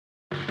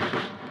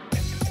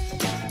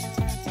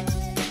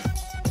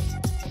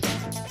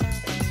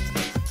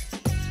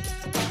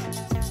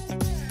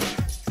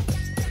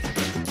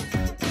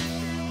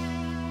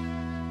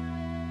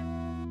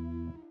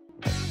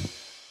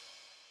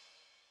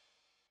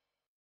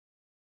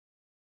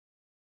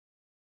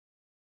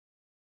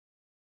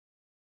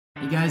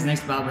Hey guys,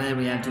 next bobblehead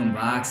we have to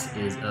unbox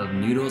is of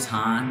Noodles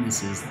Hahn.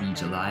 This is the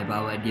July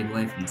bobblehead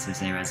giveaway from the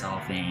Cincinnati Reds Hall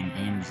of Fame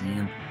and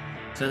Museum.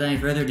 So without any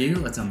further ado,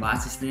 let's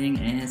unbox this thing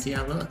and see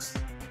how it looks.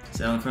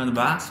 So in front of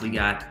the box, we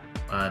got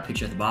a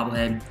picture of the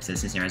bobblehead. It says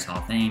Cincinnati Reds Hall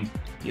of Fame,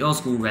 the old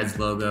school Reds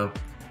logo,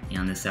 and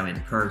on this side we have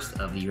the perks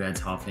of the Reds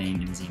Hall of Fame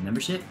and Museum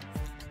membership.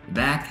 The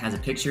back has a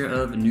picture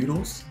of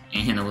Noodles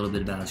and a little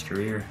bit about his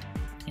career.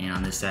 And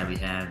on this side we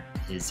have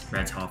his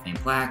Reds Hall of Fame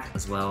plaque,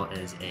 as well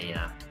as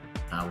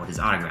what his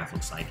autograph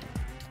looks like.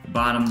 The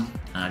bottom,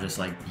 just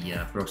like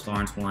the Brooks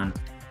Lawrence one,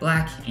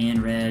 black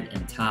and red,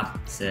 and top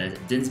says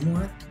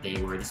Dinsmore. They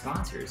were the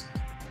sponsors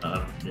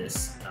of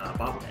this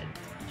bobblehead.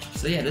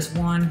 So yeah, this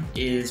one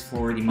is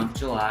for the month of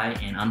July,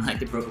 and unlike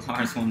the Brooks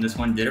Lawrence one, this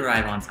one did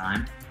arrive on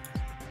time.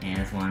 And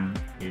this one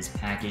is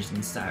packaged in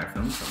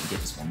styrofoam, so let me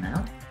get this one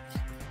out.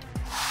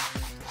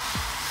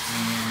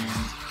 And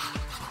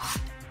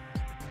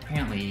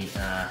apparently,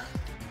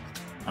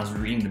 I was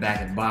reading the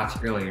back of the box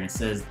earlier, and it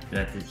says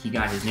that he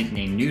got his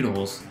nickname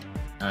Noodles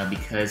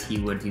because he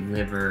would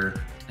deliver,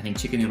 I think,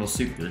 chicken noodle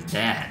soup to his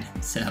dad.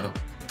 So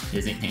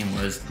his nickname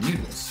was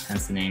Noodles,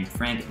 hence the name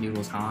Frank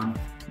Noodles Hahn.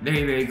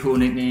 Very, very cool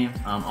nickname.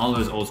 All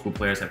those old school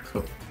players have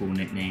cool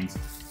nicknames.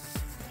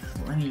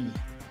 Let me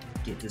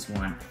get this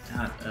one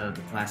out of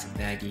the plastic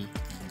baggie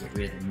and get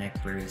rid of the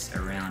neck brace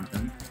around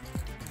them.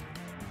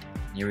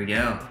 Here we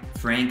go.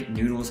 Frank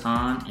Noodles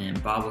Hahn in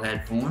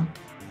bobblehead form.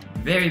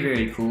 Very,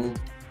 very cool.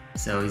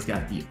 So he's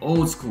got the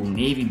old school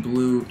navy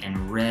blue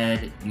and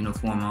red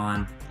uniform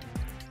on.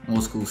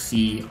 Old school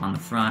C on the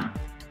front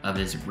of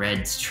his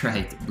red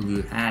striped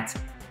blue hat.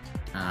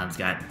 He's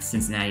got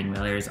Cincinnati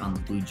letters on the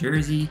blue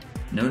jersey.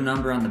 No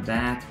number on the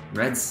back.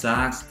 Red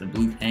socks, the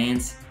blue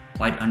pants,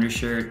 white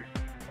undershirt,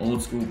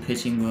 old school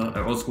pitching glove,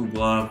 or old school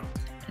glove,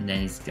 and then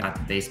he's got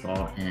the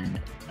baseball in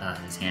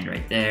his hand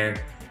right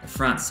there. The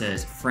front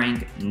says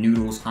Frank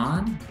Noodles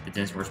Hahn, the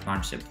Dinsmore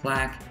sponsorship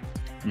plaque.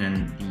 And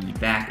then the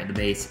back of the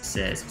base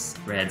says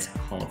Reds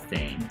Hall of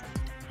Fame.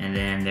 And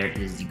then there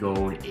is the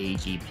gold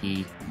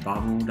AGP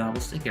Bobble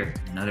sticker.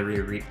 Another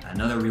really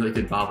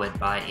good bobblehead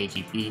by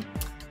AGP.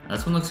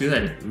 This one looks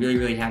good. Really,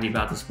 really happy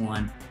about this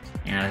one.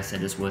 And as I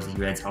said, this was the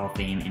Reds Hall of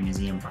Fame and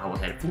Museum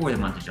bobblehead for the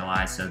month of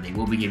July, so they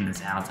will be giving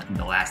this out. I think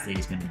the last date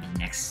is going to be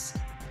next,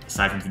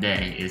 aside from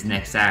today, is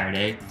next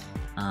Saturday.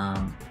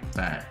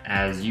 But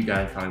as you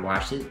guys probably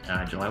watched it,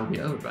 July will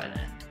be over by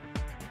then.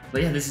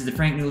 But yeah, this is the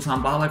Frank Noodles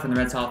Hahn bobblehead from the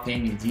Reds Hall of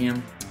Fame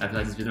Museum. If you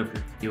like this video,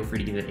 feel free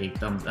to give it a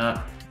thumbs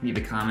up, leave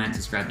a comment,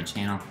 subscribe to the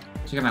channel.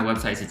 Check out my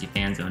website,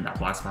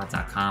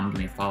 cincyfanzone.blogspot.com. Give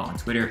me a follow on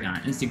Twitter and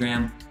on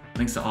Instagram.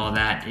 Links to all of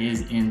that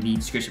is in the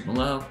description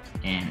below.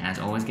 And as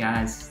always,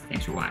 guys,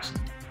 thanks for watching.